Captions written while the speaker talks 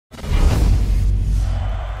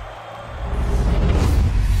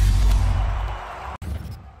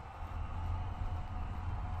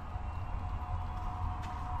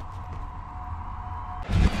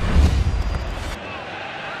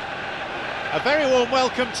very warm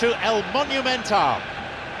welcome to El Monumental.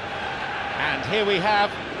 And here we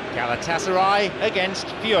have Galatasaray against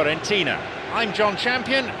Fiorentina. I'm John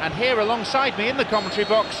Champion, and here alongside me in the commentary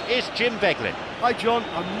box is Jim Beglin. Hi John,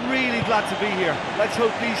 I'm really glad to be here. Let's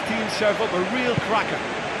hope these teams serve up a real cracker.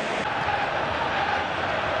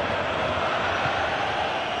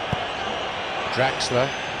 Draxler.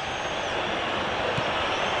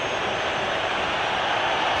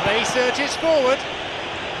 Play surges forward.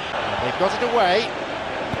 And they've got it away.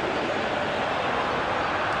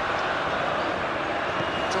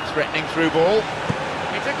 It's a threatening through ball.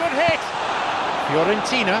 It's a good hit.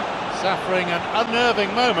 Fiorentina suffering an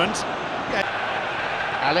unnerving moment.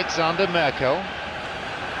 Alexander Merkel.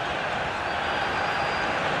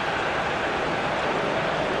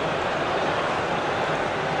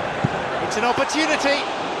 It's an opportunity.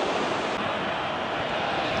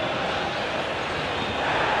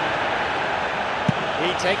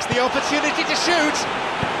 He takes the opportunity to shoot.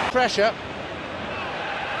 Pressure.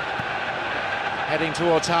 Heading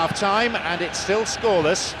towards half-time, and it's still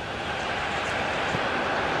scoreless.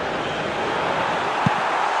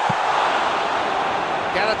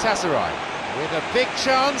 Galatasaray with a big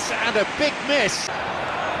chance and a big miss.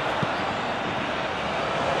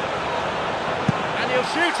 And he'll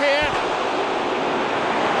shoot here.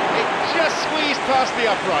 It just squeezed past the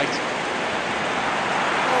upright.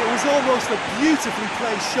 Oh, it was almost a beautifully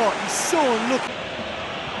placed shot. He's so unlucky.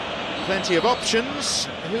 Plenty of options.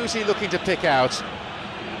 Who's he looking to pick out?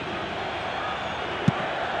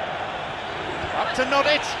 Up to nod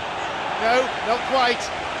it. No, not quite.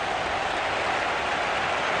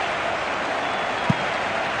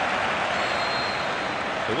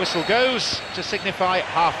 The whistle goes to signify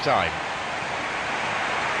half-time.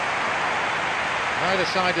 Neither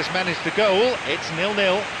side has managed a goal. It's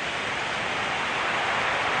 0-0.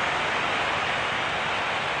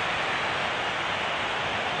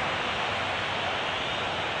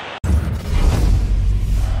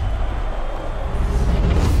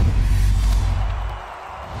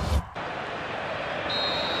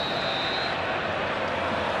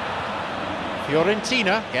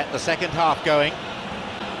 Fiorentina get the second half going.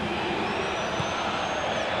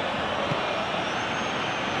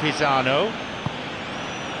 Pisano,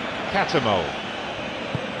 Catamo,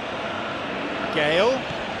 Gale,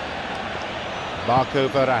 Marco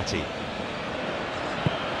Verratti.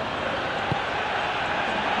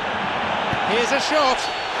 Here's a shot.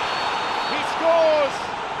 He scores.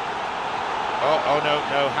 Oh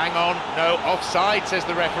no, hang on, no, offside, says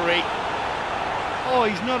the referee. Oh,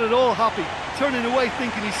 he's not at all happy. Turning away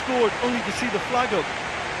thinking he scored, only to see the flag up.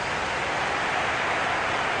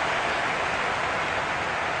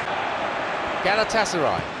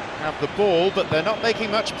 Galatasaray have the ball, but they're not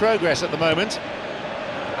making much progress at the moment.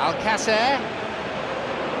 Alcacer.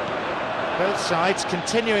 Both sides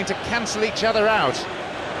continuing to cancel each other out.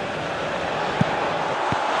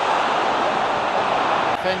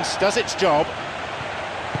 Defence does its job.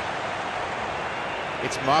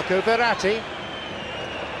 It's Marco Verratti.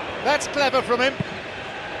 That's clever from him.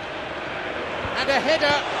 And a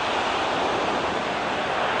header.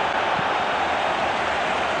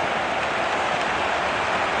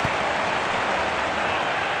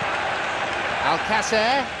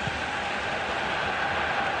 Alcacer.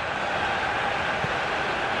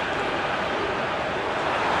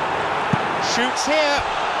 Shoots here.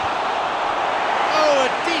 Oh, a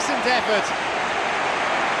decent effort.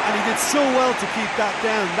 And he did so well to keep that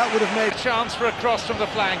down. That would have made... Chance for a cross from the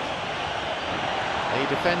flank. The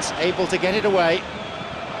defence able to get it away.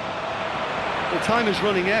 The time is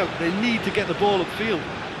running out. They need to get the ball upfield.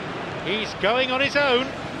 He's going on his own.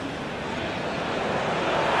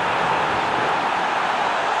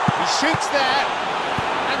 He shoots there,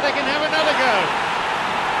 and they can have another go.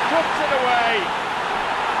 Puts it away.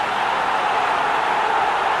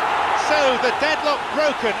 So the deadlock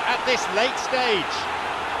broken at this late stage.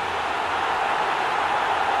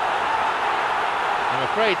 I'm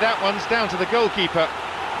afraid that one's down to the goalkeeper.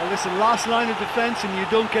 Well, listen, last line of defence and you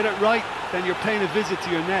don't get it right, then you're paying a visit to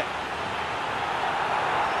your net.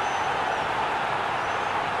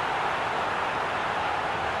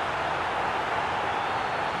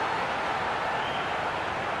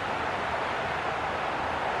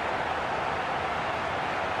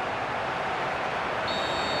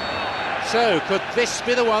 So, could this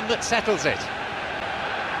be the one that settles it?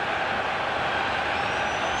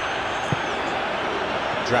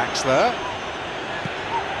 Draxler.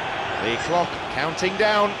 The clock counting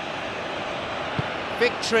down.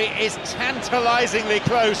 Victory is tantalisingly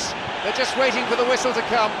close. They're just waiting for the whistle to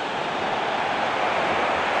come.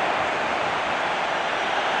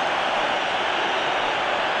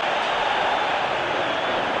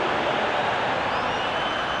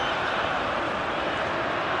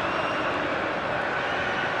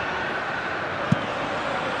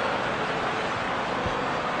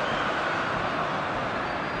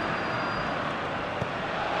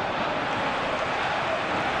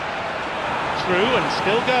 through and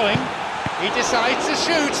still going. He decides to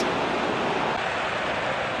shoot.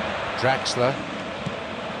 Draxler.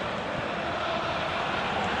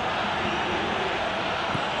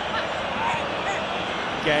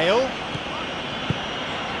 Gale.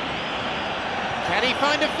 Can he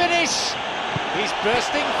find a finish? He's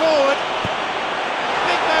bursting forward.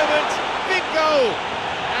 Big moment, big goal.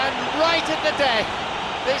 And right at the death.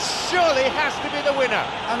 This surely has to be the winner.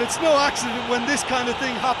 And it's no accident when this kind of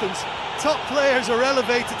thing happens. Top players are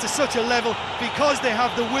elevated to such a level because they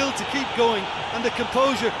have the will to keep going and the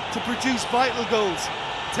composure to produce vital goals.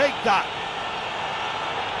 Take that.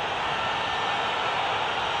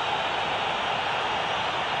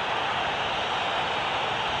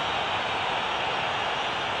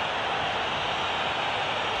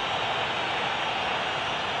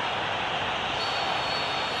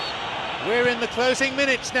 We're in the closing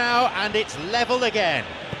minutes now, and it's level again.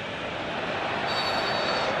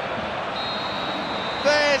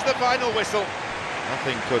 There's the final whistle.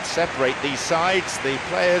 Nothing could separate these sides. The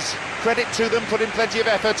players, credit to them, put in plenty of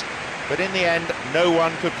effort, but in the end, no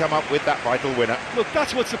one could come up with that vital winner. Look,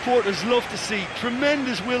 that's what supporters love to see.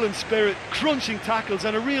 Tremendous will and spirit, crunching tackles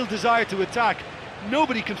and a real desire to attack.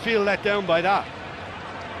 Nobody can feel let down by that.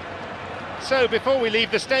 So before we leave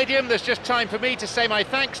the stadium, there's just time for me to say my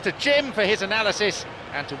thanks to Jim for his analysis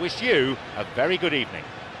and to wish you a very good evening.